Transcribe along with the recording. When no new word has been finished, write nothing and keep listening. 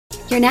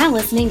You're now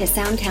listening to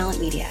Sound Talent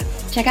Media.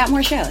 Check out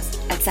more shows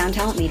at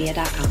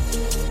soundtalentmedia.com.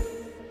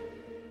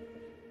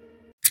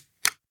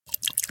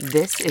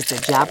 This is the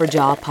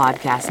Jabberjaw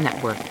Podcast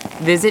Network.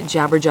 Visit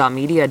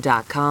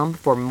jabberjawmedia.com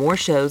for more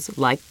shows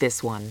like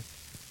this one.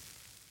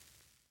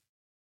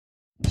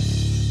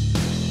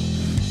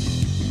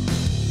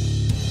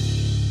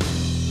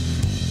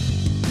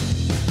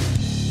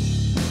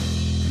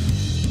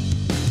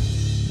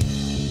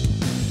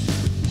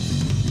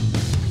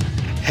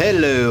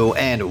 Hello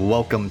and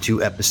welcome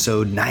to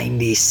episode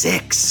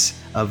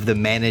 96 of the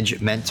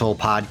Manage Mental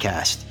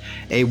Podcast,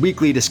 a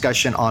weekly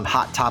discussion on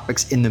hot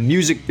topics in the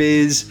music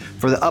biz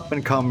for the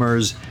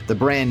up-and-comers, the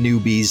brand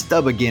newbies, the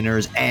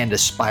beginners, and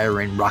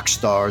aspiring rock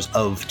stars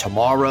of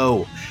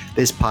tomorrow.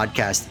 This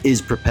podcast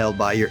is propelled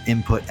by your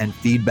input and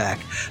feedback,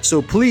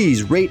 so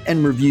please rate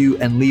and review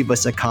and leave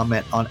us a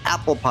comment on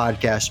Apple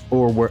Podcasts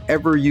or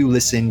wherever you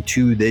listen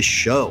to this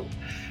show.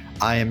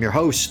 I am your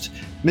host,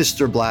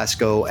 Mr.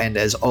 Blasco, and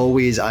as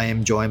always, I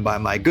am joined by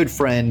my good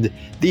friend,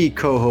 the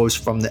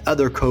co-host from the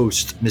other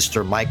coast,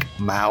 Mr. Mike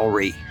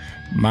Mowry.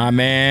 My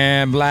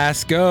man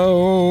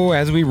Blasco,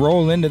 as we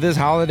roll into this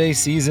holiday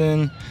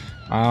season,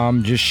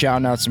 just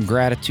shouting out some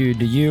gratitude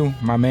to you,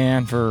 my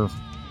man, for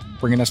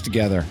bringing us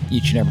together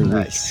each and every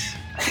week.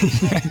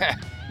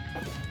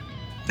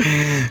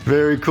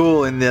 Very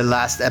cool. In the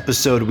last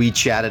episode, we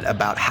chatted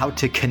about how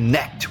to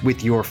connect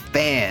with your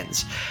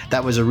fans.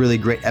 That was a really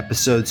great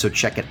episode, so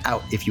check it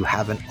out if you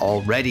haven't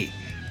already.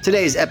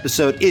 Today's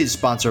episode is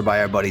sponsored by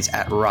our buddies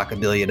at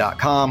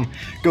rockabilia.com.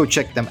 Go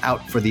check them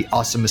out for the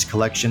awesomest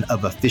collection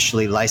of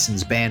officially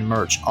licensed band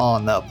merch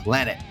on the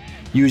planet.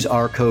 Use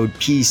our code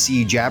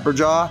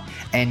PCJabberjaw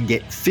and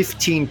get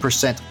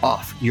 15%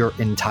 off your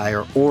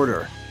entire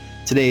order.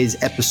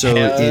 Today's episode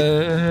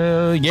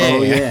Oh,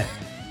 yeah.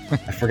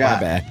 I forgot.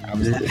 My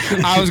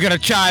bad. I was going to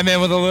chime in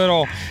with a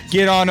little,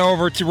 get on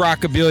over to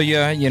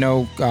Rockabilia. You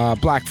know,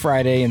 Black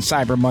Friday and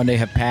Cyber Monday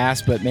have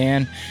passed, but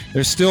man,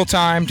 there's still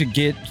time to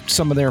get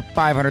some of their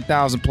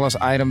 500,000 plus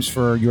items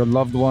for your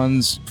loved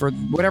ones for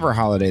whatever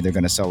holiday they're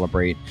going to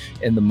celebrate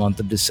in the month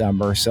of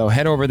December. So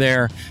head over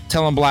there,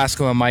 tell them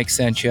Blasco and Mike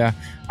sent you.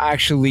 I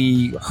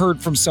actually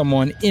heard from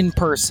someone in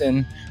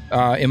person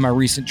in my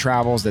recent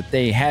travels that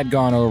they had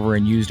gone over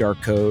and used our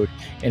code,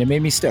 and it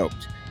made me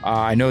stoked.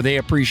 I know they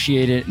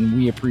appreciate it, and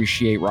we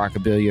appreciate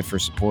Rockabilia for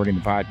supporting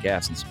the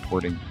podcast and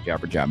supporting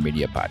Jabberjaw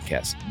Media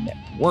Podcast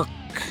Network.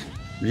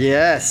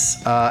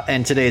 Yes,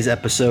 and today's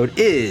episode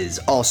is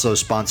also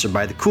sponsored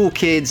by the cool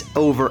kids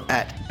over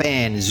at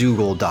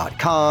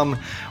bandzoogle.com,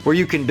 where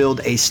you can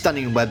build a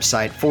stunning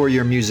website for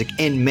your music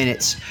in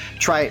minutes.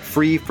 Try it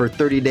free for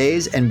 30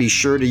 days and be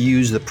sure to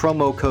use the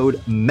promo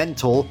code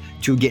MENTAL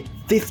to get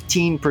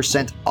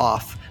 15%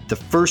 off the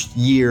first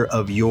year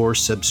of your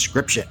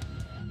subscription.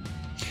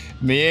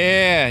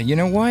 Yeah, you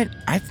know what?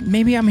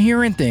 Maybe I'm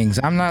hearing things.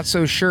 I'm not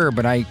so sure,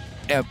 but I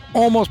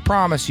almost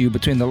promise you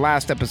between the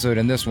last episode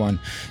and this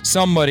one,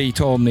 somebody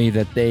told me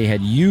that they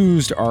had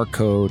used our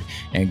code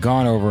and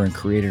gone over and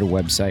created a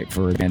website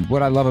for it. And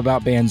what I love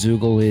about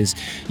Bandzoogle is,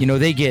 you know,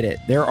 they get it.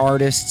 They're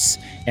artists,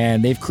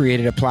 and they've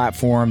created a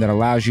platform that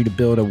allows you to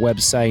build a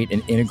website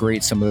and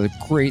integrate some of the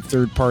great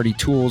third-party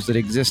tools that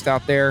exist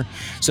out there.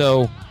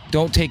 So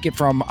don't take it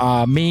from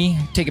me.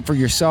 Take it for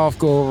yourself.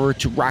 Go over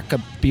to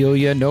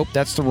Rockabilia. Nope,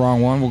 that's the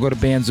wrong one. We'll go to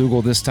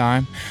Bandzoogle this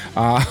time.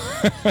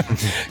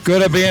 Go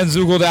to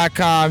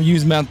bandzoogle.com.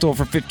 Use Mental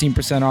for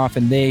 15% off.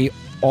 And they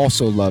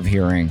also love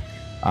hearing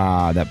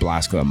that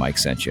Blasco and Mike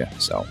sent you.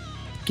 So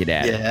get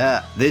at it.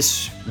 Yeah,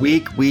 this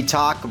week we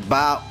talk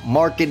about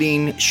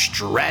marketing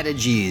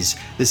strategies.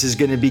 This is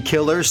going to be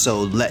killer,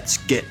 so let's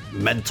get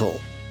mental.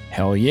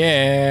 Hell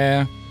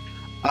yeah.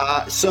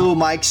 So,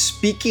 Mike,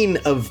 speaking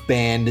of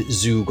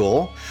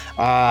Bandzoogle,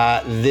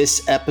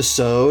 this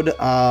episode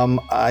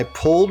I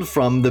pulled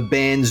from the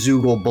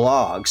Bandzoogle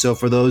blog. So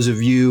for those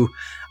of you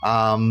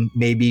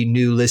maybe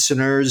new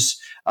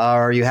listeners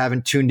or you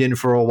haven't tuned in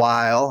for a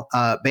while,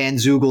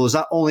 Bandzoogle is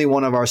not only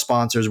one of our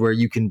sponsors where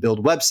you can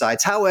build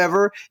websites.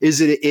 However,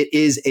 it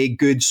is a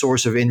good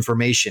source of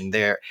information.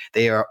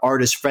 They are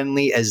artist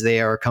friendly as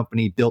they are a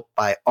company built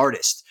by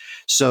artists.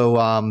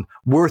 So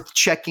worth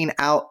checking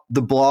out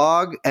the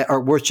blog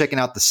or worth checking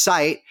out the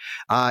site.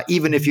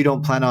 Even if you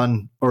don't plan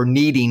on or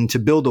needing to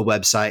build a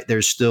website,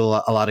 there's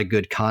still a lot of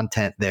good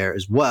content there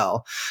as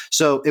well.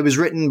 So it was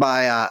written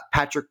by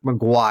Patrick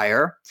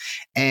McGuire,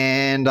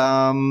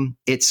 and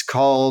it's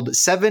called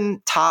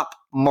 7 Top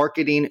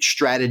Marketing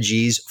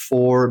Strategies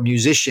for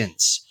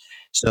Musicians.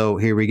 So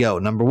here we go.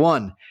 Number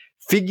 1,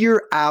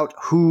 figure out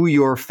who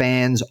your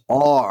fans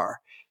are.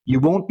 You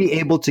won't be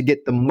able to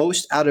get the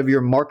most out of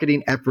your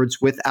marketing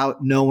efforts without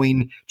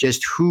knowing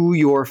just who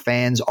your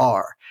fans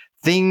are.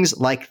 Things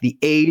like the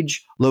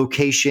age,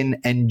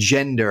 location, and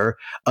gender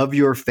of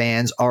your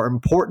fans are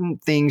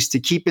important things to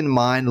keep in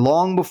mind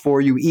long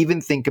before you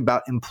even think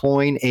about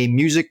employing a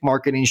music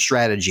marketing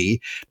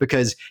strategy,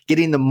 because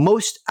getting the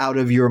most out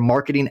of your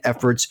marketing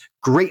efforts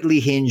greatly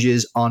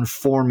hinges on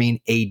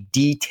forming a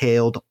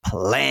detailed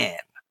plan.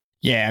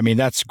 Yeah, I mean,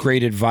 that's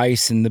great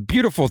advice. And the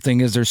beautiful thing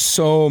is there's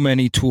so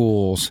many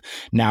tools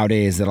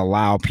nowadays that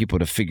allow people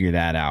to figure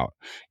that out.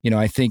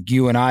 I think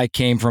you and I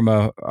came from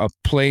a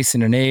place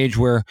in an age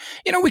where,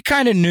 we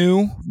kind of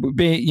knew,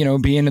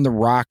 being in the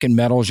rock and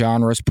metal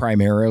genres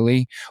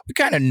primarily, we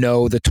kind of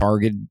know the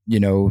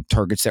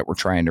targets that we're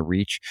trying to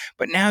reach.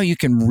 But now you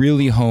can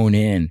really hone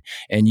in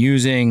and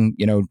using,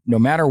 no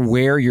matter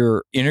where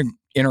you're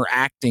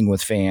interacting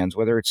with fans,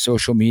 whether it's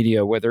social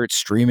media, whether it's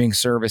streaming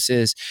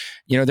services,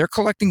 they're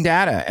collecting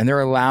data and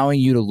they're allowing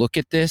you to look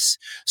at this.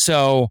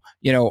 So,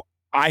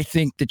 I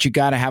think that you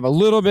got to have a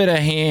little bit of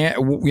hand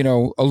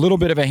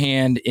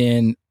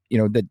in,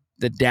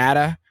 the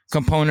data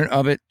component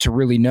of it to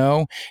really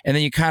know. And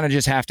then you kind of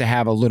just have to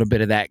have a little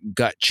bit of that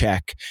gut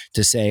check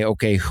to say,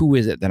 okay, who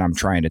is it that I'm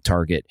trying to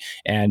target?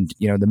 And,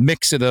 the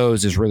mix of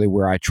those is really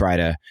where I try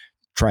to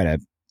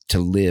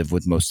live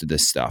with most of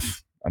this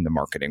stuff on the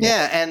marketing.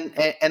 Yeah.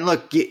 And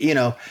look,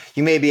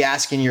 you may be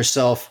asking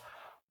yourself,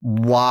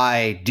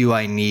 why do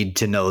I need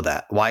to know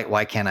that?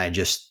 Why can't I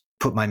just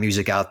put my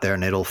music out there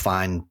and it'll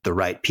find the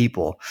right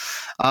people?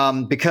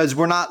 Because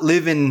we're not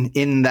living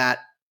in that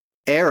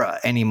era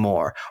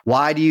anymore.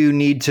 Why do you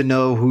need to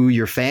know who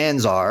your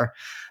fans are?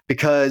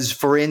 Because,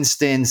 for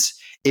instance,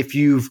 if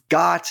you've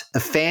got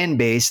a fan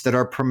base that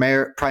are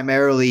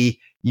primarily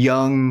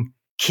young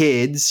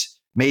kids,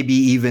 maybe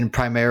even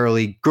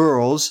primarily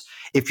girls,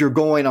 if you're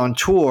going on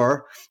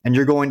tour and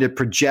you're going to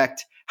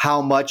project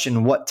how much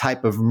and what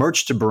type of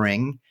merch to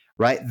bring,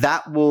 right,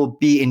 that will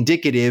be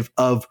indicative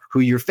of who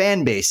your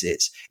fan base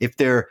is. If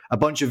they're a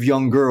bunch of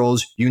young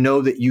girls, you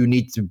know that you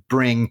need to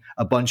bring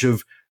a bunch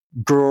of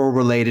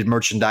girl-related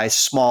merchandise,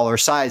 smaller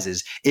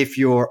sizes. If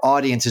your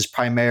audience is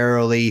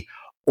primarily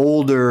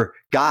older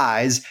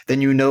guys,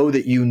 then you know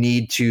that you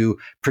need to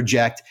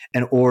project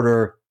and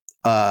order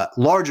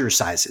larger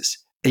sizes,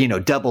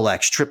 double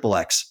X, triple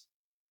X.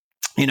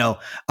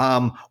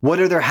 What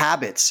are their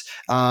habits?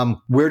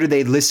 Where do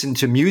they listen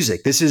to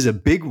music? This is a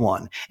big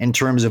one in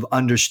terms of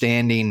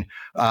understanding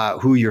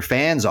who your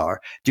fans are.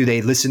 Do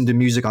they listen to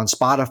music on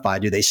Spotify?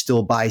 Do they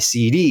still buy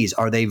CDs?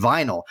 Are they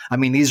vinyl? I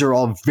mean, these are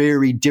all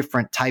very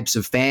different types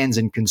of fans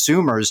and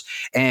consumers,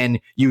 and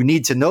you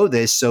need to know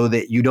this so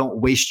that you don't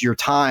waste your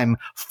time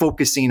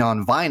focusing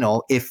on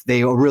vinyl if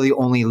they really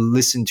only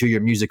listen to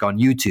your music on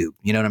YouTube.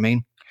 You know what I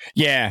mean?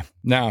 Yeah,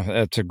 no,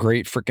 that's a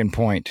great freaking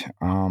point.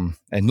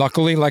 And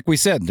luckily, like we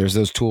said, there's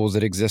those tools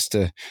that exist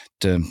to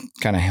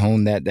kind of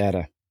hone that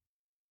data.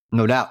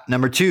 No doubt.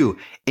 Number 2,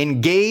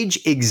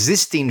 engage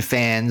existing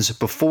fans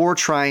before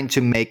trying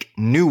to make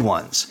new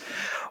ones.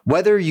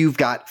 Whether you've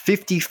got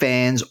 50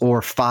 fans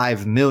or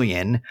 5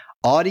 million,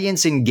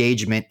 audience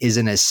engagement is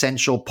an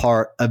essential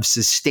part of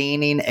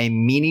sustaining a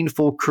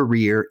meaningful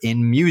career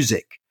in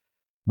music.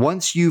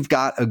 Once you've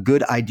got a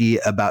good idea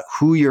about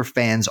who your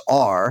fans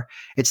are,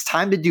 it's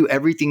time to do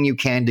everything you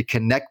can to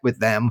connect with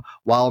them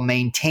while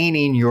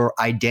maintaining your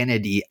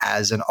identity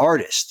as an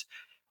artist.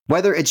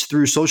 Whether it's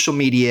through social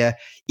media,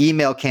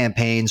 email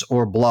campaigns,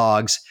 or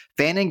blogs,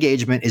 fan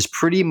engagement is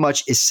pretty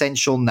much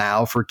essential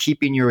now for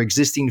keeping your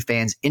existing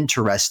fans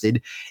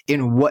interested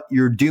in what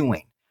you're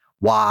doing.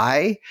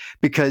 Why?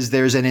 Because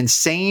there's an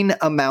insane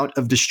amount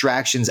of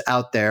distractions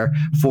out there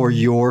for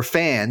your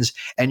fans,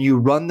 and you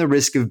run the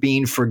risk of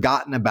being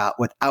forgotten about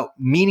without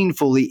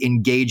meaningfully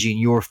engaging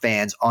your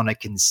fans on a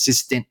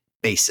consistent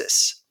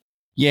basis.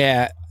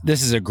 Yeah,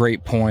 this is a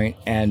great point.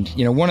 And,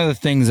 one of the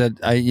things that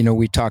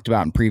we talked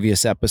about in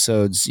previous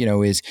episodes,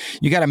 is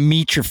you got to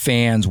meet your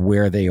fans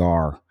where they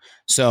are.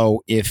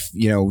 So if,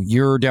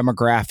 your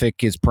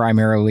demographic is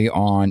primarily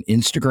on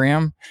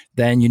Instagram,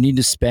 then you need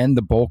to spend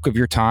the bulk of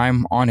your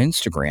time on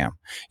Instagram.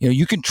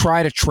 You can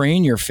try to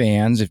train your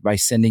fans by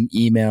sending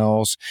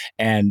emails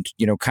and,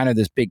 kind of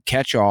this big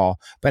catch-all.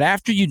 But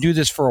after you do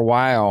this for a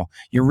while,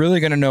 you're really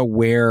going to know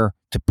where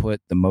to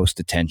put the most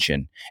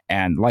attention.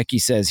 And like he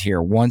says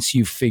here, once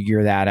you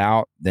figure that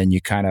out, then you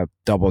kind of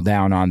double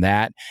down on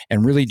that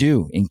and really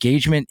do.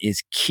 Engagement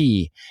is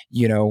key.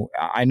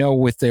 I know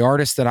with the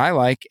artists that I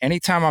like,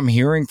 anytime I'm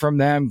hearing from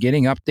them,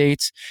 getting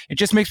updates, it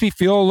just makes me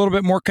feel a little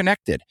bit more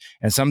connected.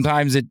 And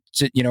sometimes it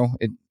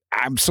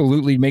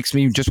absolutely makes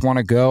me just want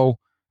to go,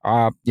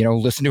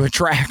 listen to a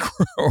track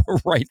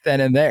right then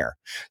and there.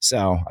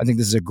 So I think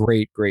this is a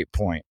great, great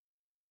point.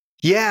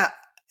 Yeah.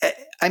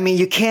 I mean,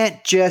 you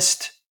can't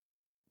just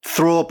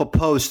throw up a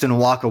post and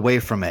walk away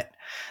from it.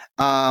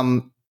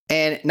 And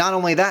not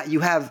only that,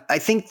 I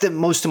think the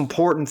most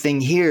important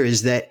thing here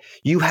is that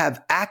you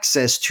have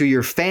access to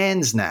your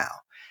fans now.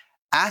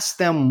 Ask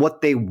them what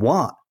they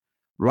want,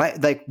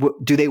 right? Like,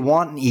 do they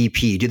want an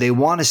EP? Do they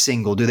want a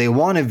single? Do they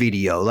want a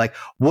video? Like,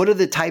 what are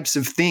the types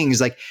of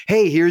things? Like,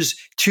 hey, here's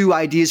 2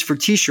 ideas for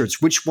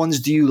t-shirts. Which ones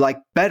do you like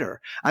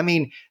better? I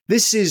mean,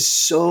 this is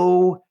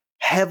so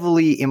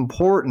heavily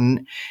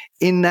important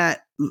in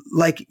that,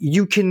 like,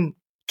 you can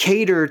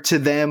cater to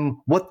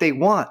them what they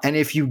want. And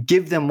if you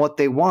give them what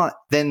they want,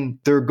 then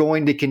they're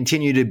going to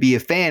continue to be a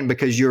fan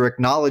because you're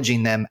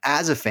acknowledging them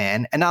as a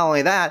fan. And not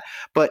only that,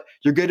 but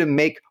you're going to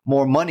make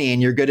more money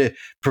and you're going to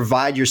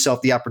provide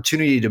yourself the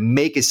opportunity to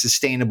make a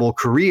sustainable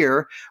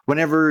career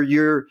whenever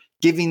you're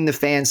giving the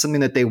fans something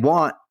that they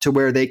want to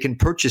where they can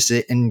purchase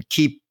it and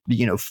keep,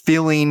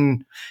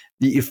 feeding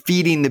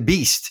the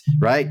beast,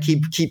 right?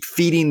 Keep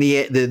feeding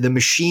the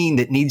machine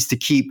that needs to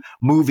keep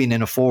moving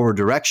in a forward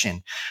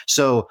direction.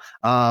 So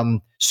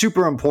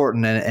super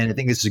important, and I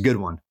think this is a good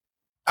one.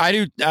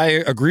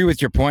 I agree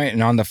with your point.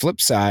 And on the flip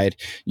side,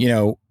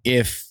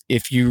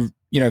 if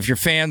your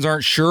fans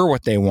aren't sure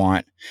what they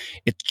want,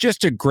 it's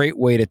just a great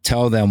way to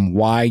tell them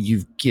why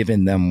you've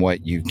given them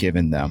what you've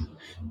given them.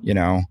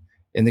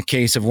 In the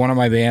case of one of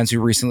my bands who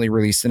recently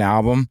released an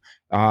album,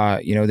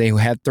 they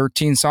had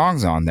 13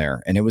 songs on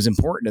there, and it was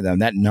important to them.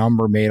 That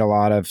number made a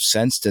lot of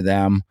sense to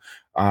them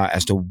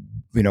as to,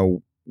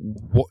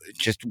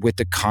 just with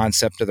the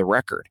concept of the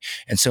record.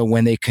 And so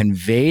when they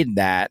conveyed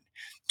that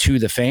to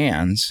the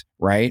fans,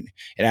 right,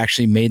 it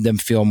actually made them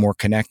feel more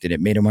connected. It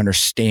made them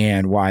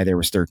understand why there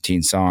was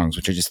 13 songs,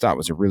 which I just thought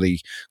was a really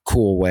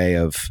cool way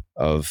of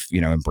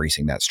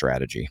embracing that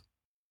strategy.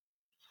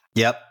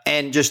 Yep.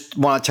 And just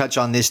want to touch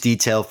on this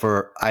detail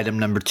for item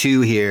number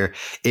 2 here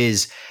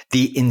is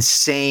the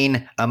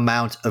insane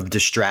amount of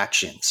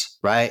distractions,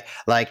 right?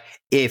 Like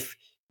if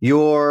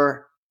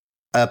you're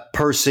a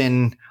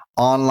person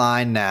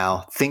online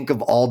now, think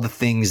of all the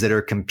things that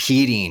are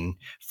competing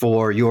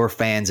for your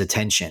fans'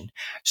 attention.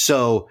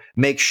 So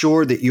make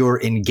sure that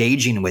you're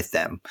engaging with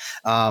them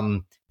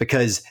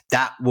because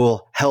that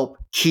will help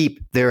keep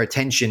their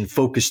attention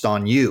focused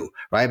on you,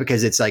 right?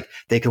 Because it's like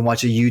they can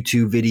watch a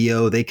YouTube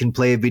video, they can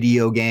play a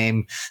video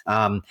game,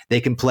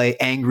 they can play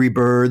Angry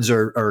Birds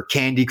or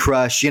Candy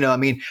Crush.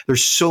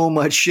 There's so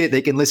much shit.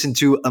 They can listen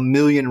to a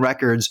million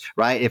records,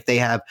 right? If they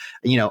have,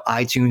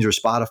 iTunes or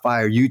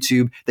Spotify or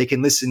YouTube, they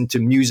can listen to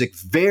music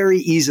very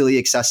easily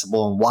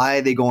accessible. And why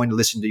are they going to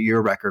listen to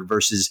your record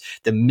versus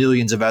the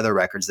millions of other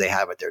records they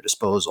have at their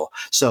disposal?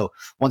 So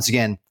once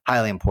again,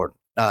 highly important.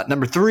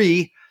 Number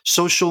 3,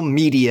 social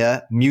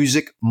media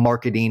music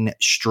marketing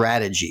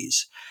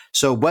strategies.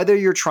 So whether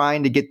you're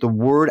trying to get the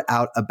word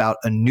out about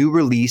a new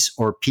release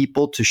or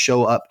people to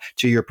show up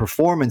to your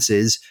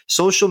performances,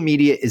 social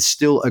media is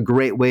still a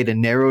great way to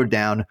narrow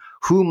down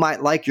who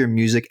might like your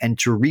music and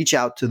to reach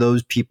out to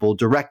those people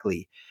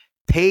directly.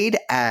 Paid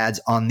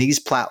ads on these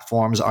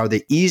platforms are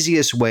the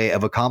easiest way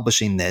of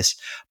accomplishing this,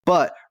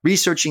 but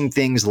researching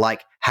things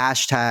like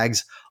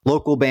hashtags,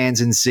 local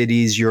bands and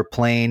cities you're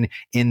playing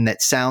in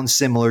that sound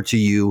similar to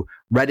you,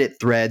 Reddit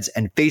threads,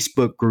 and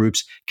Facebook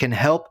groups can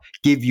help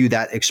give you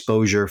that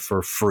exposure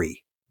for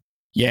free.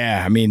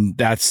 Yeah,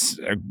 that's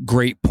a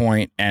great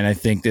point. And I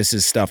think this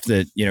is stuff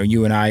that,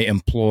 you and I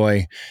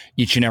employ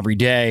each and every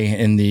day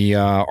in the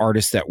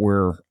artists that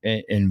we're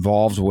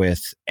involved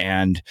with.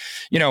 And,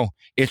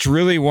 it's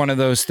really one of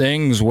those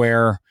things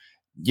where,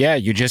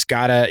 you just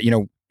gotta,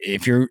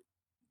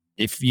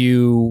 if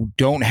you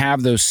don't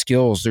have those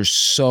skills, there's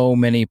so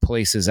many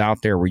places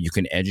out there where you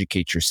can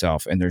educate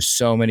yourself. And there's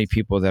so many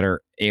people that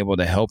are able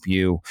to help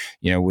you,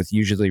 with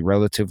usually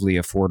relatively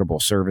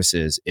affordable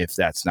services if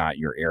that's not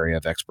your area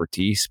of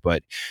expertise.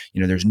 But,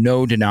 there's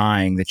no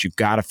denying that you've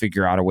got to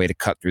figure out a way to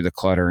cut through the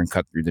clutter and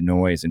cut through the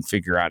noise and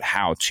figure out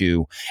how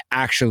to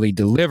actually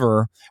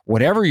deliver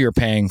whatever you're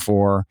paying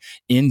for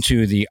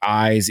into the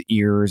eyes,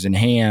 ears, and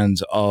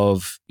hands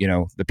of,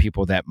 the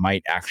people that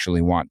might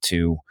actually want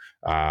to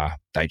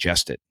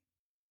digest it.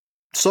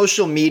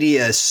 Social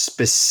media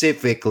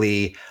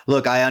specifically,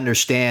 look, I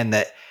understand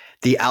that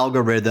the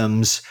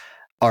algorithms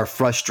are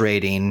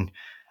frustrating,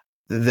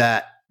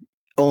 that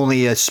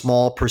only a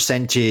small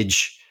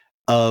percentage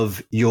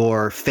of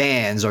your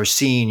fans are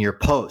seeing your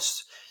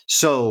posts.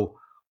 So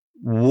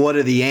what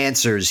are the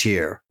answers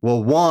here?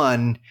 Well,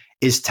 one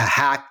is to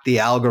hack the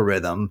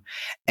algorithm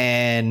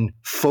and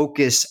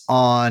focus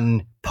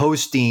on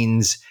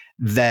postings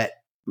that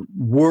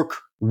work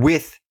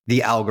with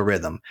the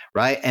algorithm,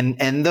 right?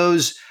 And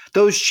those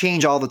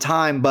change all the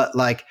time, but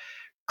like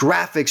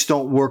graphics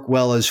don't work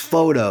well as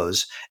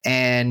photos.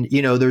 And,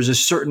 there's a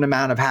certain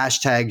amount of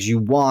hashtags you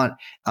want,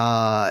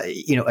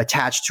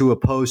 attached to a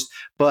post,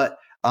 but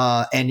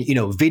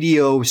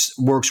video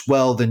works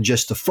well than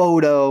just a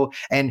photo.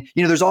 And,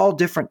 there's all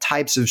different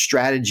types of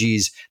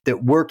strategies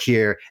that work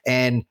here,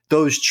 and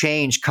those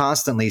change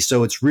constantly.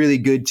 So it's really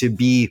good to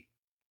be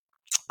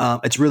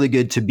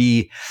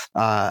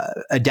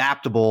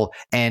adaptable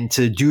and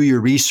to do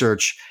your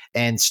research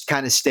and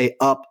kind of stay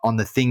up on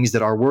the things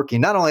that are working.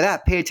 Not only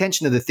that, pay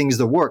attention to the things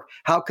that work.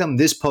 How come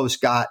this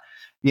post got,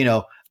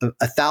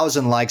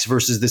 1,000 likes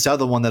versus this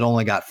other one that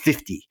only got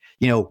 50?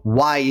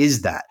 Why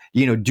is that?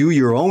 Do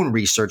your own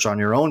research on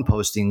your own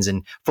postings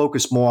and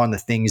focus more on the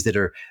things that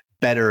are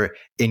better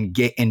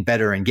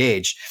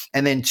engaged.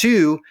 And then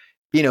 2,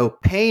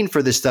 paying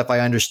for this stuff,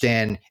 I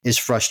understand, is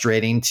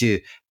frustrating to,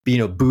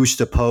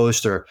 boost a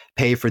post or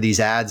pay for these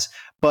ads.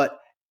 But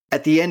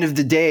at the end of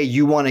the day,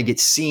 you want to get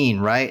seen,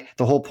 right?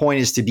 The whole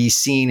point is to be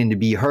seen and to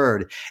be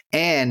heard.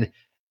 And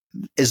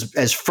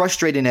as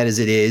frustrating as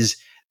it is,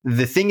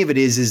 the thing of it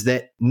is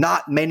that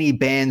not many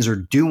bands are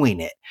doing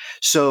it.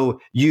 So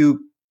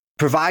you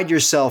provide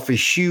yourself a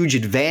huge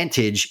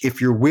advantage if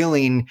you're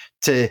willing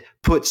to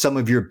put some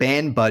of your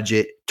band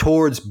budget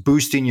towards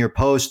boosting your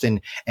post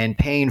and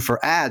paying for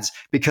ads,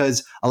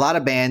 because a lot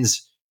of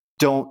bands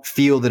don't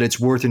feel that it's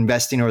worth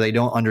investing, or they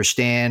don't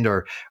understand,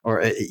 or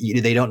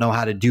they don't know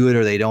how to do it,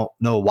 or they don't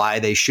know why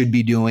they should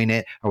be doing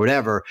it, or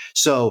whatever.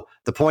 So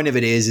the point of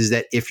it is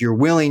that if you're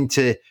willing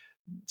to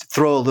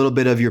throw a little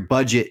bit of your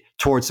budget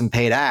towards some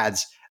paid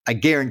ads, I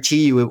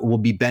guarantee you it will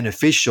be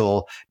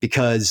beneficial,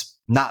 because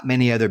not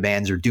many other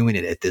bands are doing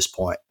it at this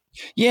point.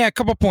 Yeah, a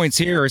couple points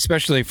here,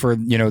 especially for,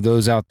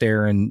 those out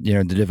there and,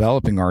 the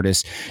developing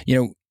artists.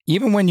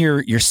 Even when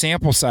your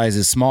sample size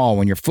is small,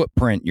 when your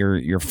footprint,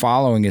 your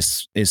following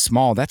is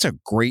small, that's a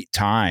great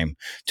time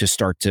to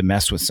start to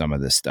mess with some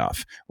of this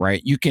stuff,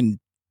 right? You can,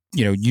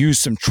 use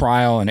some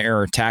trial and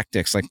error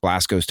tactics like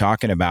Blasko's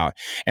talking about,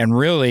 and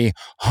really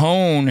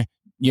hone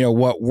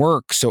what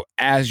works. So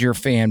as your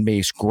fan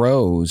base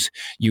grows,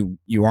 you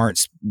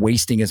aren't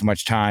wasting as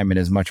much time and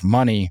as much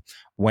money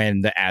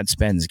when the ad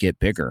spends get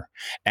bigger.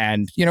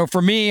 And,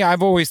 for me,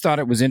 I've always thought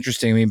it was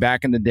interesting. I mean,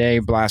 back in the day,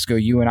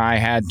 Blasko, you and I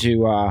had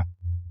to,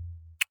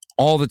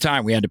 all the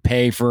time, we had to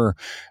pay for,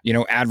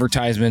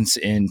 advertisements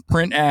in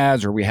print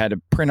ads, or we had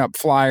to print up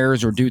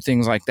flyers or do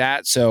things like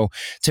that. So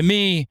to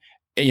me,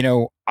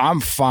 I'm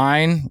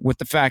fine with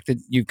the fact that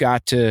you've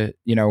got to,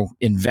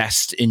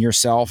 invest in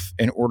yourself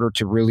in order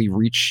to really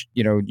reach,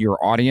 your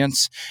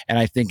audience. And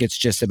I think it's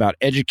just about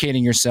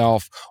educating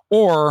yourself,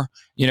 or,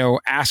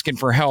 asking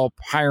for help,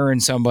 hiring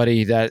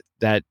somebody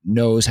that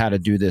knows how to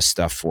do this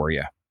stuff for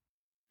you.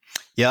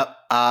 Yep.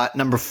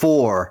 Number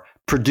 4,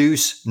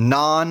 produce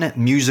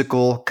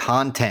non-musical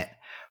content.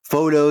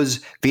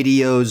 Photos,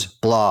 videos,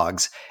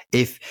 blogs.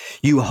 If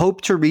you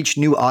hope to reach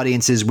new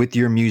audiences with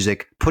your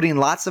music, putting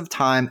lots of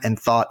time and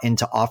thought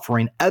into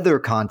offering other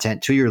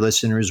content to your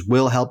listeners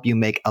will help you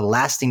make a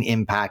lasting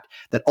impact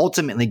that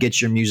ultimately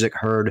gets your music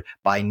heard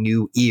by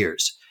new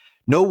ears.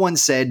 No one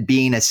said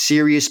being a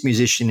serious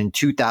musician in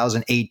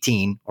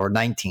 2018 or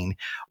 19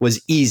 was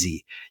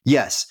easy.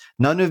 Yes,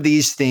 none of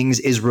these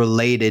things is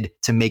related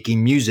to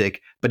making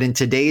music, but in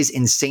today's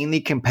insanely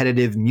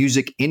competitive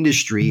music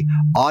industry,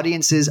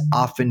 audiences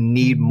often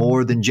need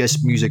more than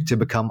just music to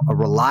become a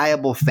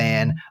reliable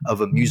fan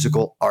of a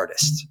musical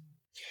artist.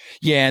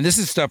 Yeah, and this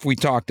is stuff we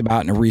talked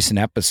about in a recent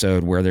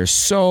episode, where there's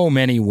so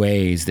many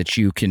ways that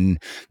you can,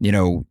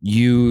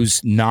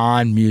 use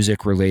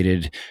non-music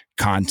related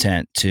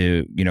content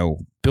to,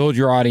 build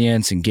your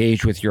audience,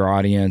 engage with your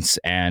audience,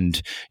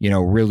 and,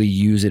 really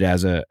use it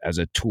as a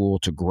tool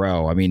to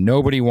grow. I mean,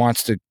 nobody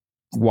wants to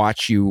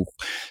watch you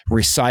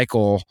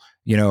recycle,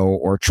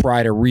 or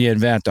try to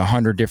reinvent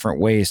 100 different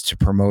ways to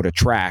promote a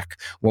track.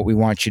 What we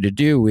want you to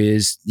do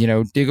is,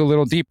 dig a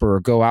little deeper, or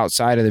go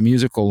outside of the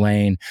musical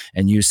lane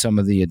and use some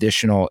of the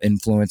additional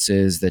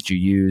influences that you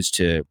use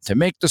to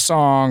make the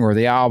song or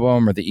the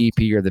album or the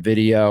EP or the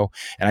video.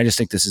 And I just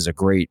think this is a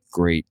great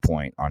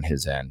point on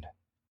his end.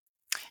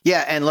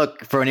 Yeah, and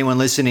look, for anyone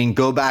listening,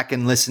 go back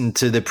and listen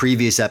to the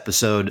previous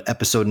episode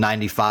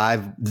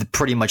 95.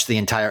 Pretty much the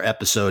entire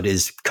episode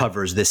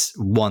covers this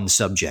one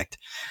subject.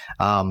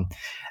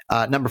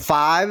 Number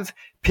 5,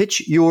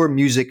 pitch your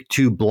music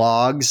to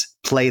blogs,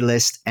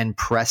 playlists, and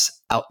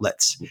press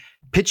outlets.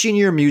 Pitching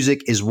your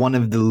music is one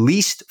of the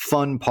least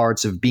fun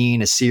parts of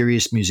being a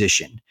serious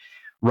musician.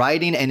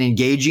 Writing an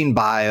engaging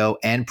bio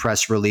and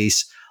press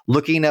release,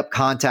 looking up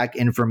contact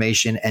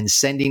information, and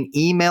sending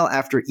email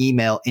after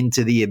email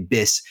into the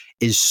abyss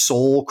is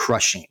soul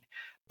crushing,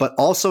 but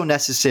also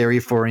necessary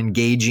for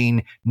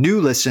engaging new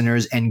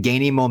listeners and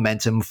gaining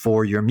momentum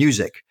for your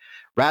music.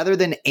 Rather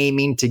than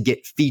aiming to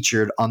get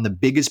featured on the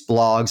biggest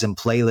blogs and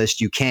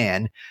playlists you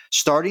can,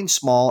 starting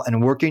small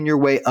and working your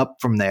way up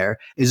from there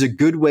is a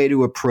good way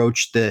to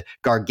approach the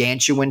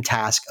gargantuan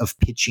task of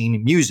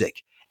pitching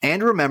music.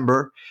 And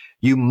remember,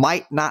 you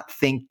might not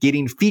think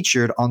getting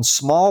featured on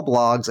small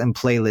blogs and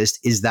playlists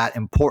is that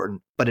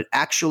important, but it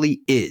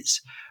actually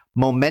is.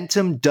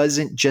 Momentum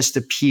doesn't just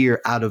appear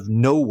out of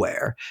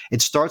nowhere.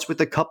 It starts with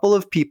a couple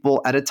of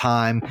people at a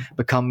time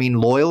becoming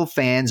loyal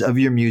fans of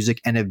your music,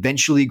 and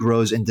eventually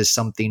grows into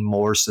something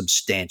more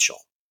substantial.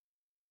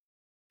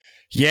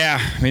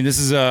 Yeah, I mean, this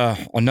is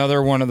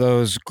another one of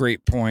those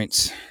great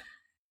points.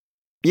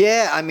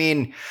 Yeah, I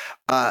mean,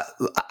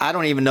 I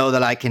don't even know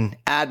that I can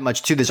add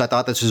much to this. I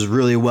thought this was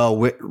really well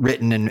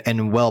written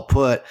and well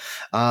put.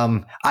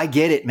 I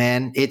get it,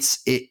 man.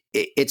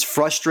 It's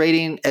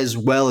frustrating as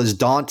well as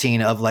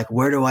daunting of like,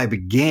 where do I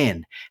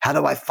begin? How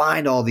do I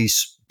find all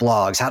these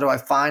blogs? How do I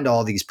find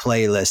all these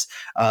playlists?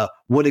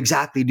 What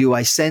exactly do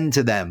I send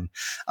to them?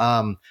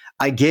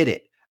 I get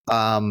it.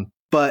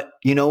 But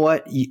you know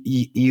what?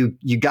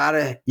 You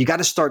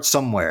gotta start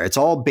somewhere. It's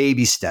all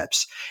baby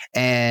steps.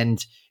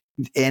 And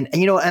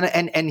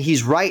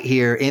he's right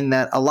here in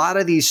that a lot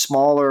of these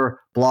smaller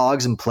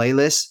blogs and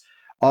playlists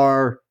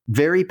are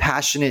very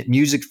passionate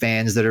music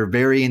fans that are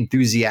very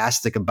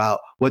enthusiastic about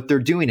what they're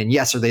doing. And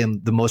yes, are they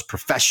the most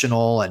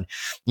professional? And,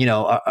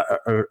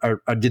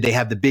 did they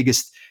have the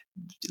biggest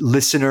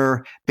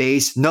listener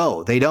base?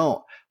 No, they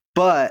don't.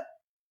 But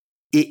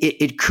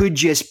it could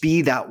just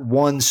be that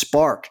one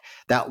spark,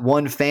 that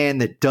one fan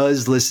that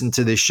does listen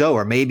to this show,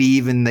 or maybe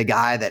even the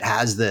guy that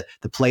has the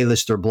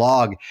playlist or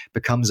blog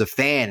becomes a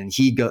fan, and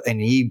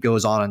he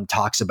goes on and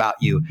talks about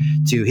you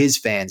to his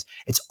fans.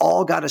 It's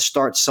all got to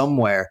start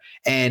somewhere.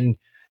 And,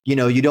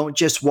 you don't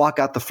just walk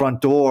out the front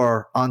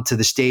door onto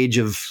the stage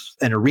of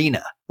an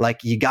arena.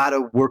 Like, you got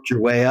to work your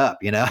way up,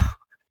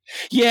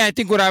 Yeah, I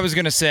think what I was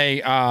going to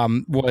say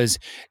was,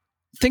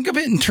 think of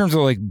it in terms of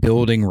like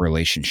building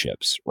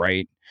relationships,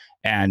 right?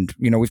 And,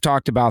 we've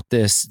talked about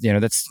this,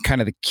 that's kind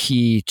of the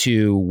key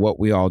to what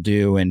we all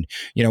do. And,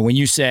 when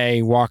you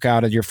say walk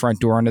out of your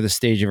front door onto the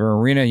stage of an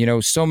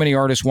arena, so many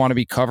artists want to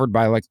be covered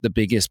by like the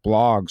biggest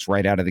blogs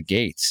right out of the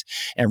gates.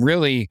 And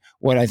really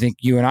what I think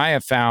you and I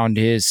have found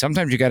is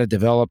sometimes you got to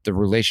develop the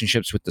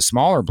relationships with the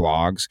smaller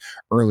blogs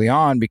early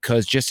on,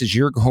 because just as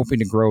you're hoping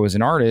to grow as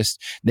an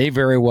artist, they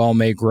very well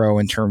may grow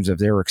in terms of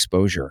their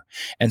exposure.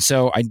 And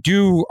so I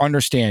do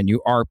understand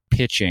you are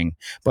pitching,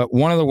 but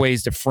one of the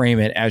ways to frame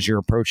it as you're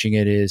approaching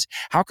it is,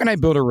 how can I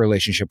build a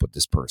relationship with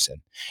this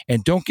person?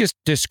 And don't get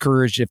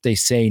discouraged if they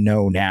say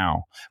no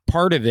now.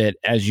 Part of it,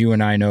 as you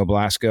and I know,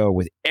 Blasco,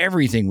 with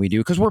everything we do,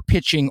 because we're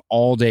pitching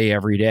all day,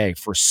 every day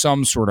for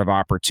some sort of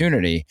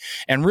opportunity.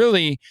 And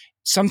really,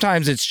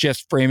 sometimes it's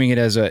just framing it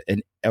as a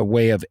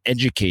way of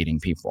educating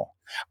people.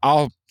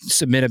 I'll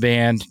submit a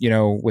band,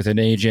 with an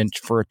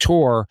agent for a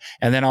tour,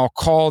 and then I'll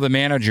call the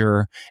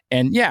manager,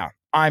 and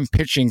I'm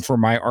pitching for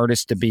my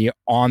artist to be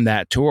on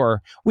that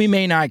tour. We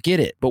may not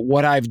get it, but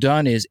what I've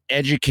done is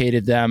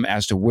educated them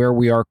as to where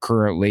we are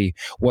currently,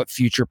 what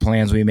future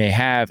plans we may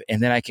have,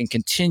 and then I can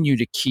continue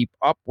to keep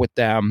up with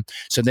them.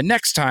 So the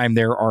next time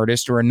their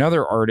artist or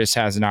another artist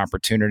has an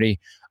opportunity,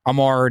 I'm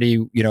already,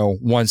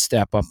 one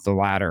step up the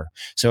ladder.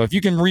 So if you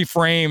can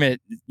reframe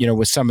it,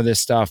 with some of this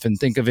stuff and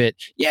think of it,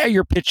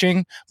 you're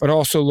pitching, but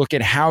also look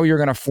at how you're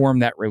going to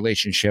form that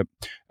relationship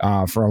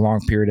for a long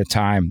period of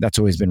time. That's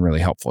always been really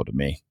helpful to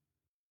me.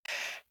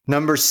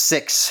 Number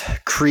 6,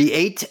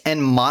 create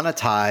and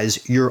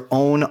monetize your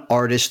own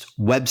artist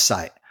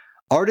website.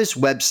 Artist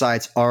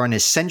websites are an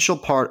essential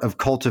part of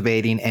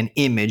cultivating an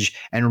image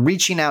and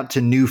reaching out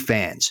to new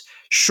fans.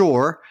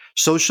 Sure,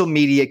 social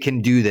media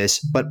can do this,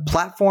 but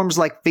platforms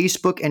like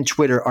Facebook and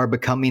Twitter are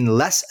becoming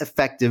less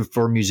effective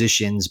for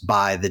musicians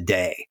by the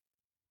day.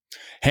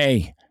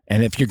 Hey,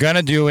 and if you're going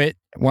to do it,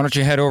 why don't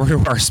you head over to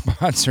our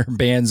sponsor,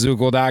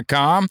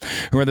 bandzoogle.com,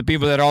 who are the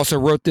people that also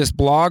wrote this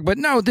blog. But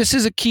no, this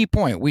is a key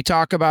point. We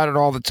talk about it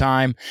all the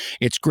time.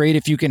 It's great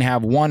if you can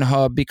have one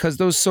hub, because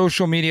those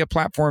social media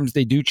platforms,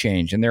 they do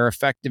change and their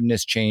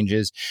effectiveness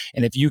changes.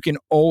 And if you can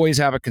always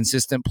have a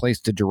consistent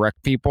place to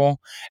direct people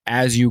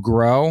as you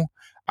grow,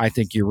 I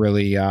think you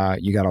really,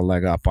 you got a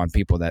leg up on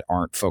people that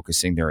aren't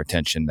focusing their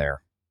attention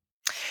there.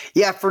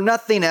 Yeah, for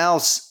nothing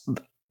else,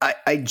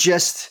 I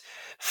just...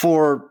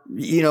 for,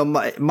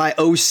 my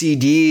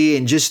OCD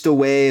and just a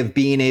way of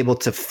being able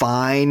to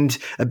find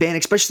a band,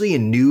 especially a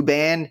new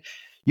band,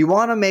 you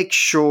want to make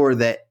sure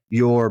that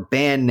your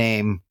band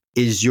name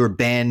is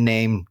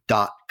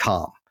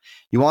yourbandname.com.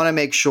 You want to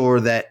make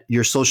sure that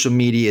your social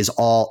media is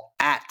all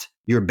at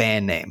your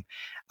band name.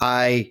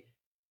 I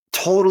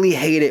totally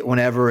hate it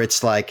whenever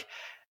it's like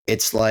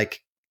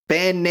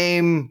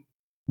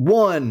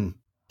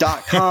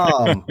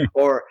bandname1.com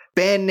or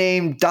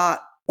bandname.org,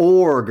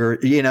 or,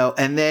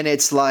 and then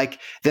it's like,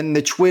 then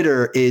the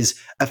Twitter is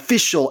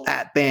official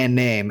at band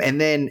name. And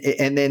then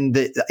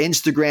the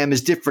Instagram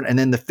is different. And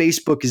then the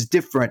Facebook is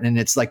different. And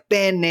it's like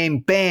band name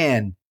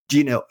band,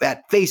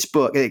 at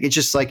Facebook. It's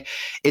just like,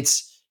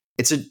 it's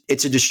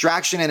a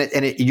distraction,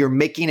 and you're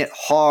making it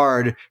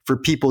hard for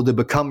people to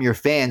become your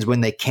fans when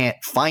they can't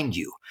find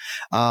you.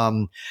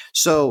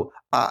 So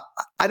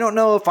I don't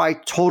know if I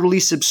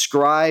totally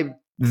subscribe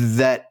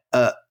that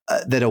a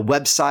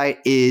website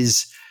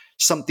is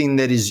something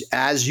that is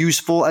as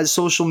useful as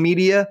social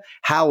media.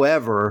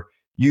 However,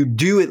 you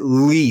do at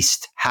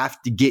least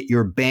have to get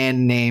your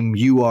band name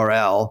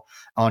URL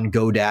on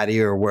GoDaddy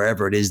or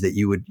wherever it is that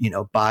you would,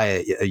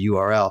 buy a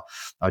URL,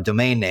 a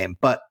domain name.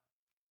 But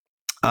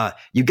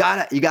you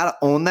gotta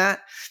own that.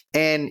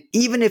 And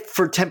even if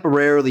for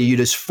temporarily you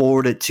just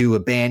forward it to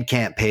a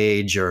Bandcamp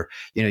page or,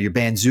 your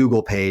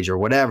Bandzoogle page or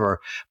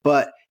whatever,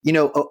 but a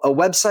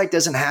website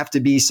doesn't have to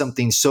be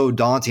something so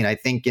daunting. I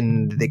think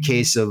in the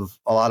case of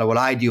a lot of what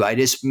I do, I have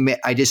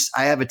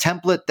a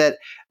template that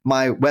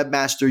my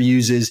webmaster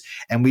uses,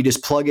 and we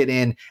just plug it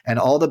in, and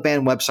all the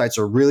band websites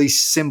are really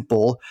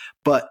simple.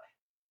 But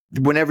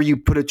whenever you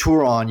put a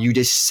tour on, you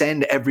just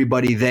send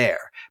everybody there,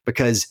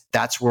 because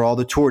that's where all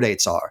the tour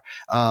dates are.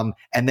 And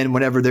then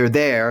whenever they're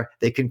there,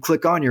 they can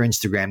click on your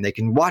Instagram, they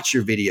can watch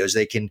your videos,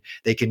 they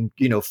can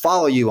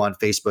follow you on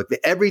Facebook.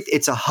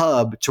 It's a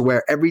hub to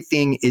where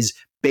everything is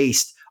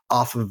based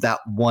off of that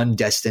one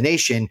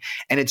destination.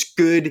 And it's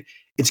good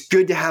it's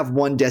good to have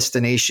one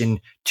destination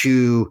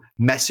to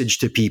message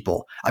to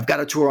people. I've got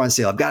a tour on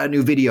sale. I've got a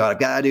new video. I've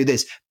got to do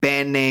this.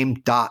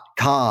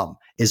 Bandname.com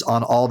is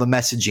on all the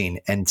messaging,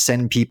 and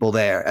send people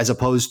there, as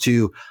opposed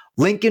to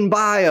link in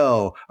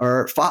bio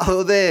or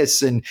follow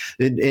this and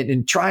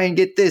try and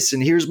get this.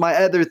 And here's my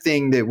other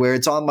thing that where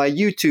it's on my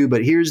YouTube,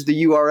 but here's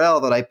the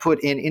URL that I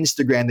put in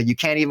Instagram that you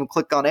can't even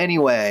click on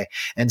anyway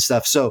and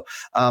stuff. So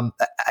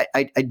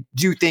I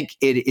do think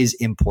it is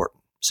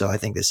important. So I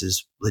think this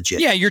is legit.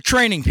 Yeah, you're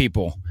training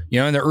people.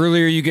 And the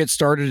earlier you get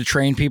started to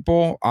train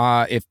people,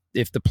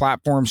 if the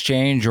platforms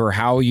change or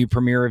how you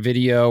premiere a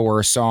video or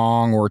a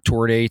song or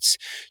tour dates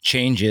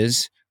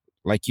changes,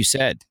 like you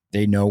said,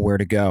 they know where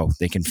to go.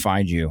 They can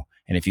find you.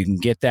 And if you can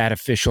get that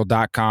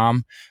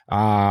official.com,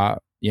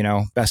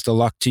 best of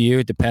luck to you.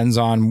 It depends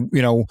on,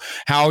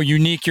 how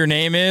unique your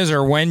name is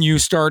or when you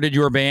started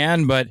your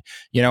band. But,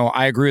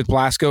 I agree with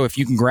Blasco. If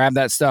you can grab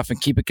that stuff and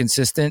keep it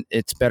consistent,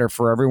 it's better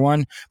for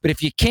everyone. But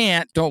if you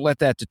can't, don't let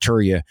that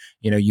deter you.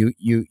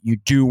 You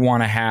do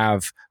want to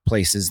have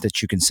places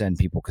that you can send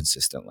people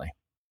consistently.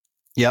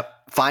 Yep.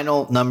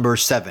 Final number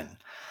 7,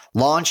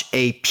 launch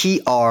a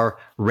PR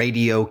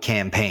radio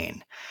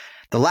campaign.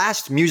 The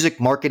last music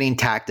marketing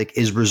tactic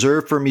is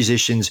reserved for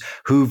musicians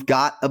who've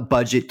got a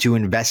budget to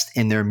invest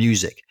in their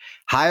music.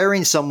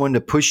 Hiring someone to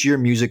push your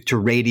music to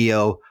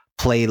radio,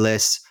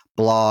 playlists,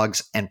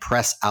 blogs, and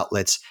press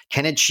outlets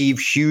can achieve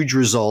huge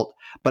results,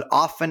 but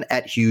often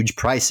at huge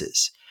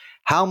prices.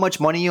 How much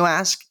money, you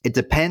ask? It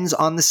depends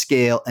on the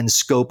scale and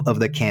scope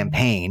of the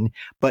campaign,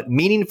 but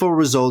meaningful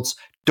results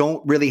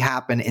don't really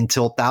happen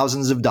until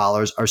thousands of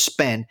dollars are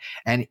spent.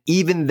 And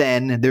even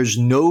then, there's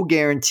no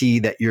guarantee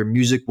that your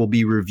music will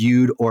be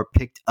reviewed or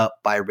picked up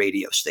by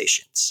radio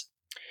stations.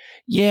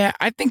 Yeah,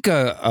 I think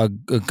a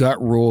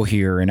gut rule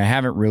here, and I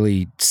haven't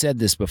really said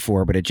this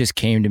before, but it just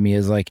came to me,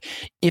 is like,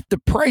 if the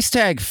price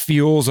tag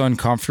feels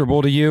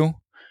uncomfortable to you,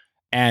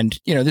 and,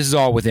 this is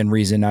all within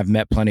reason. I've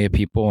met plenty of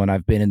people, and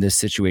I've been in this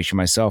situation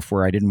myself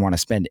where I didn't want to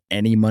spend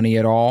any money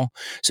at all.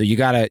 So you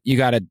gotta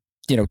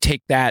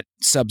take that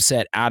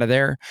subset out of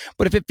there.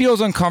 But if it feels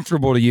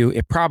uncomfortable to you,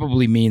 it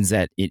probably means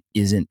that it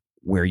isn't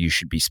where you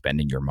should be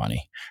spending your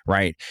money,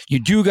 right? You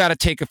do got to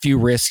take a few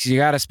risks. You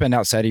got to spend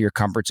outside of your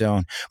comfort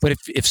zone. But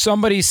if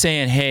somebody's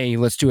saying, hey,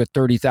 let's do a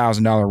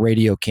 $30,000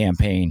 radio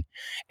campaign,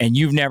 and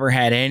you've never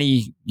had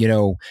any,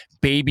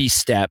 baby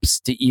steps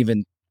to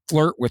even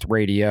flirt with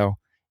radio,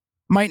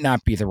 might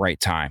not be the right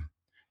time.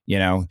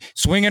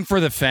 Swinging for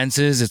the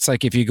fences. It's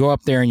like if you go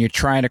up there and you're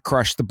trying to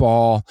crush the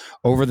ball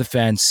over the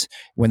fence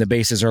when the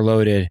bases are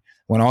loaded,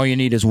 when all you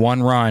need is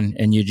one run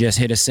and you just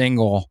hit a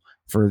single,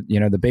 for,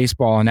 the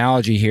baseball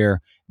analogy here,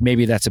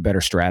 maybe that's a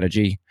better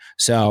strategy.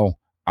 So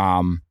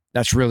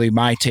that's really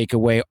my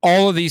takeaway.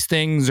 All of these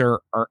things are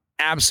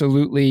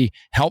absolutely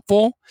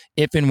helpful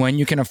if and when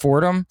you can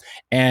afford them.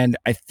 And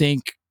I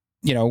think,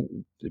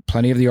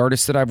 plenty of the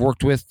artists that I've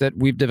worked with that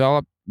we've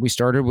developed, we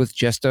started with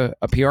just a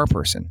PR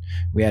person.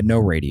 We had no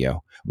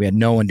radio. We had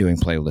no one doing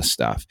playlist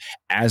stuff.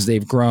 As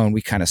they've grown,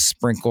 we kind of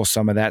sprinkle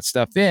some of that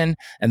stuff in.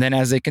 And then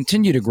as they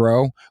continue to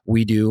grow,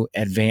 we do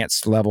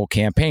advanced level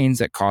campaigns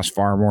that cost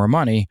far more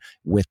money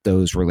with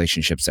those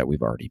relationships that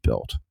we've already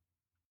built.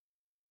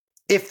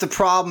 If the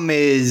problem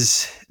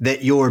is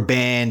that your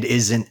band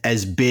isn't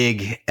as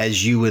big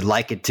as you would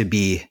like it to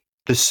be,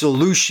 the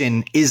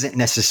solution isn't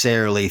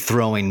necessarily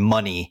throwing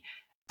money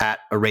at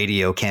a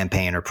radio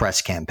campaign or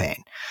press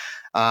campaign.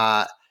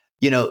 I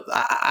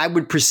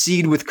would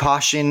proceed with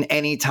caution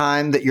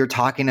anytime that you're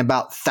talking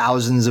about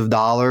thousands of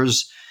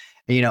dollars,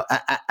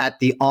 at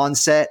the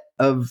onset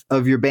of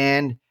your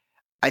band.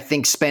 I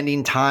think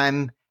spending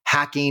time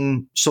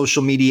hacking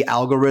social media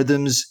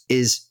algorithms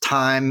is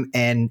time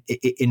and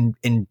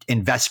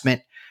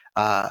investment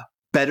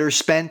better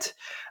spent.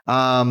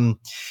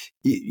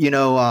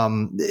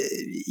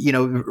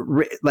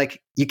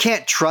 Like, you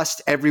can't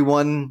trust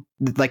everyone,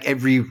 like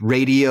every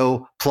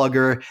radio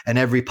plugger and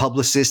every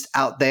publicist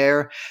out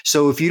there.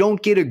 So if you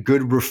don't get a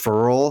good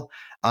referral,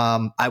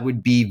 I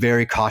would be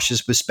very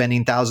cautious with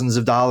spending thousands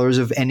of dollars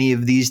of any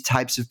of these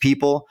types of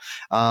people.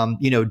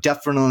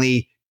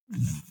 Definitely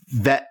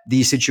vet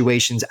these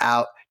situations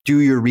out, do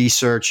your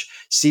research,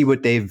 see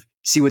what they've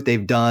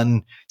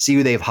done, see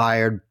who they've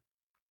hired.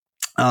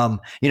 A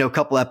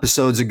couple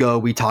episodes ago,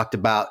 we talked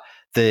about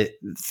the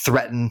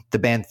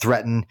band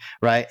Threaten,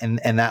 right? And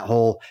that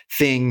whole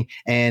thing.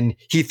 And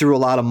he threw a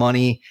lot of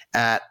money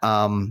at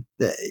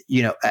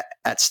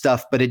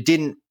stuff, but it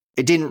didn't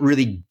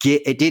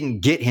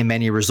get him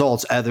any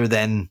results other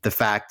than the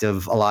fact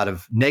of a lot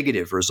of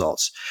negative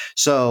results.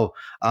 So,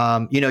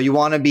 you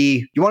want to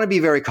be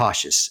very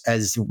cautious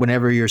as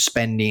whenever you're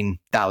spending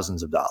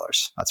thousands of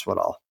dollars. That's what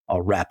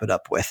I'll wrap it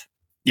up with.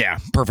 Yeah,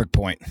 perfect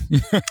point.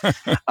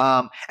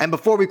 And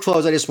before we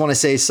close, I just want to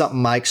say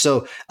something, Mike.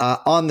 So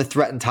on the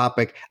Threaten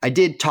topic, I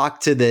did talk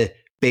to the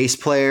bass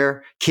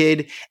player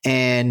kid,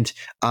 and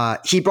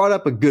he brought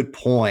up a good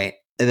point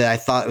that I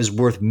thought was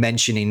worth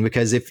mentioning,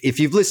 because if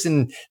you've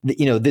listened,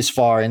 this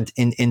far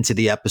into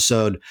the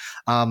episode,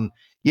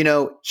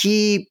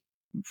 he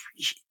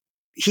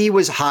he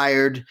was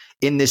hired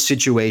in this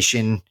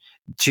situation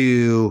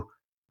to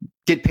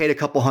get paid a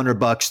couple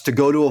 $100 to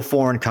go to a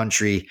foreign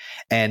country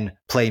and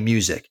play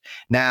music.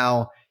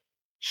 Now,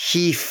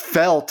 he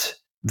felt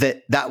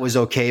that was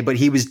okay, but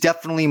he was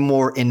definitely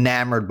more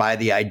enamored by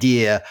the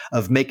idea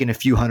of making a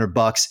few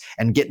 $100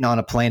 and getting on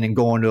a plane and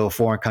going to a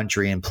foreign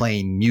country and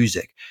playing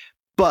music.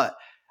 But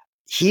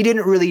he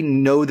didn't really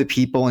know the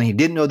people, and he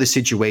didn't know the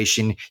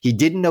situation. He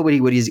didn't know what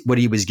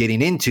he was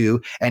getting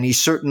into, and he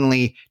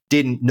certainly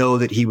didn't know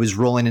that he was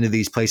rolling into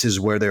these places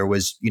where there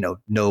was,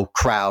 no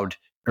crowd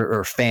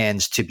or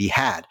fans to be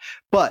had.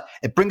 But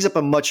it brings up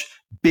a much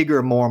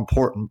bigger, more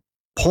important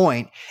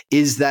point,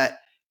 is that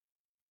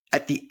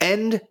at the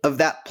end of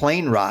that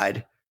plane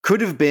ride could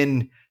have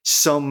been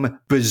some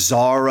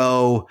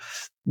bizarro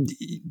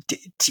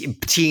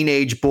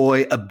teenage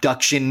boy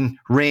abduction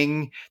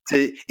ring.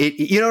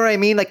 You know what I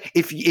mean? Like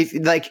if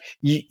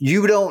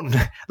you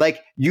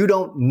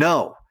don't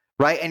know,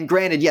 right? And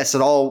granted, yes,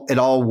 it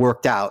all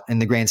worked out in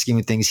the grand scheme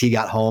of things. He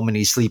got home and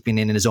he's sleeping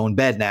in his own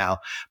bed now.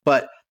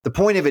 But the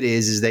point of it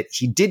is that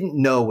he didn't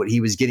know what he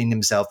was getting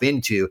himself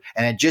into,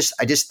 and I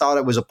just thought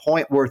it was a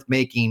point worth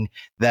making,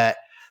 that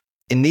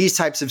in these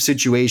types of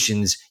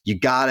situations, you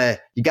gotta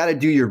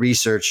do your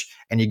research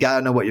and you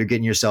gotta know what you're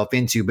getting yourself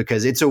into,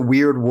 because it's a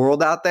weird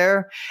world out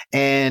there.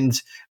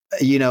 And,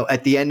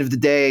 at the end of the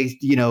day,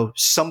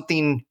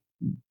 something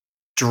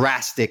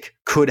drastic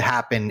could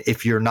happen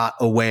if you're not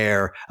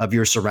aware of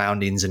your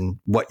surroundings and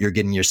what you're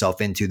getting yourself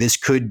into. This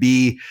could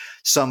be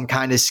some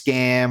kind of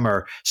scam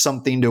or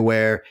something to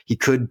where he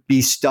could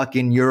be stuck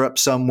in Europe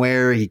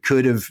somewhere. He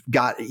could have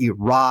got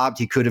robbed.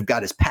 He could have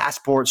got his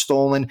passport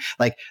stolen.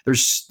 Like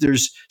there's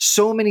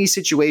so many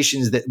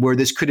situations where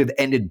this could have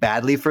ended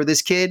badly for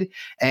this kid.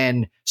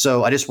 And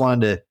so I just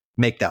wanted to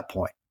make that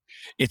point.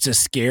 It's a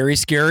scary,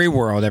 scary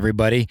world,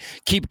 everybody.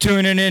 Keep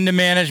tuning into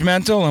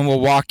Managemental, and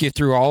we'll walk you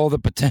through all of the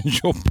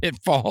potential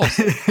pitfalls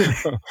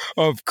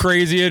of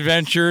crazy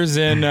adventures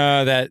and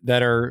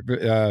that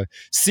are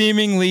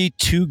seemingly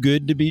too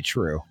good to be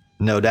true.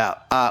 No doubt.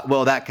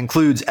 Well, that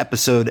concludes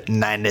episode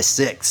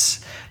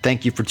 96.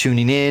 Thank you for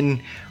tuning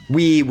in.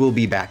 We will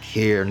be back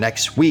here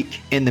next week.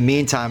 In the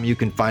meantime, you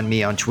can find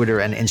me on Twitter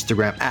and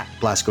Instagram at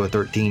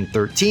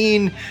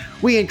Blasco1313.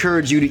 We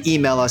encourage you to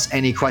email us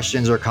any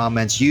questions or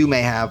comments you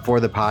may have for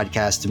the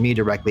podcast to me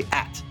directly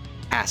at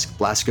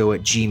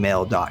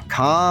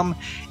askblasco@gmail.com.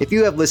 If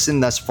you have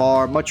listened thus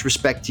far, much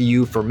respect to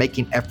you for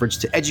making efforts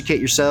to educate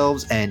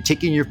yourselves and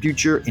taking your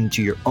future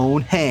into your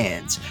own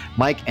hands.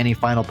 Mike, any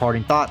final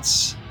parting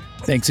thoughts?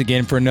 Thanks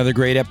again for another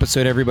great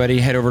episode, everybody.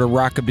 Head over to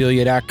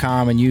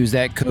rockabilia.com and use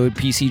that code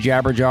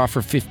PCJabberjaw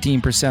for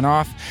 15%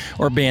 off,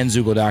 or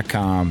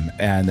bandzoogle.com,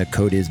 and the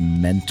code is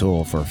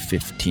MENTAL for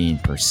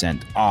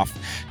 15% off.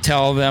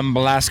 Tell them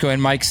Belasco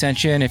and Mike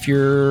sent you, and if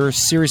you're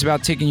serious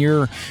about taking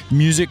your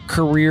music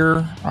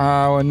career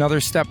another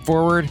step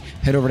forward,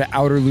 head over to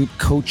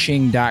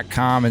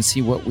outerloopcoaching.com and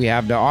see what we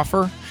have to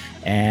offer.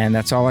 And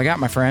that's all I got,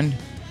 my friend.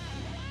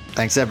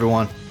 Thanks,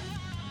 everyone.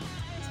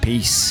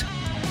 Peace.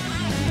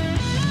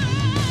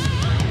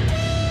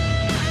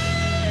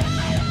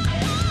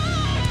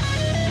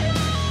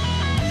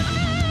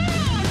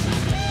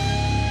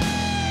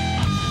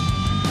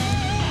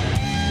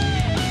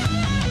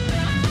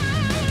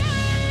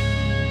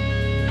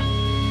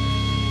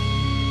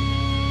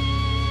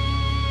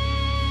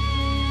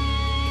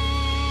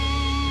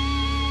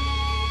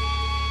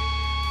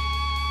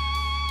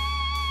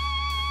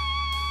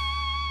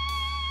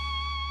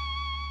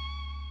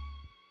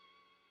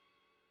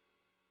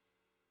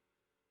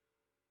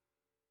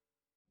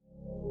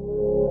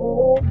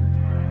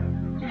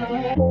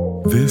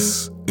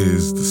 This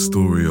is the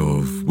story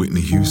of Whitney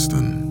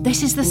Houston.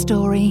 This is the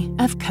story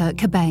of Kurt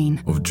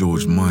Cobain. Of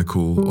George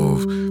Michael,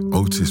 of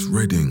Otis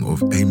Redding,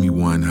 of Amy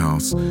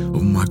Winehouse,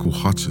 of Michael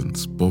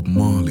Hutchence, Bob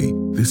Marley.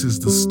 This is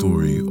the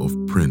story of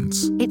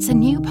Prince. It's a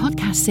new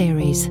podcast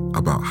series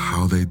about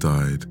how they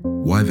died,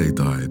 why they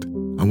died,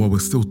 and why we're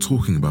still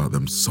talking about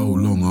them so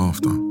long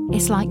after.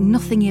 It's like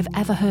nothing you've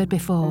ever heard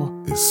before.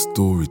 It's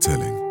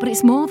storytelling. But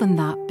it's more than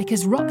that,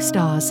 because rock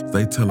stars,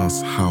 they tell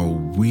us how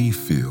we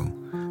feel.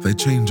 They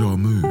change our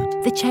mood.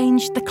 They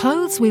change the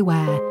clothes we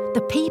wear,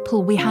 the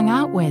people we hang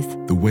out with,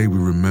 the way we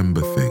remember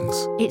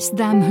things. It's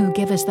them who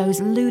give us those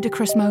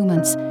ludicrous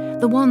moments,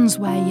 the ones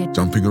where you're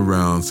jumping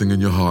around,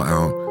 singing your heart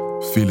out,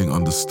 feeling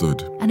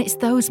understood. And it's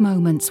those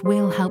moments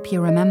we'll help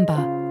you remember,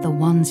 the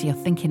ones you're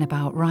thinking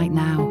about right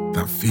now.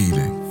 That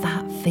feeling.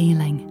 That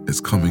feeling. It's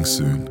coming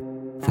soon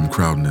from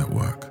Crowd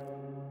Network.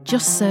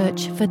 Just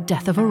search for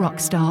Death of a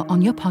Rock Star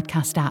on your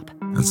podcast app.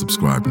 And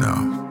subscribe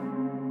now.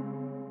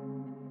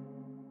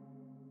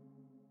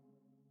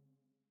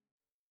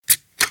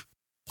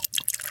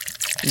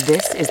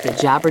 This is the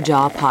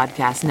Jabberjaw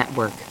Podcast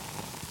Network.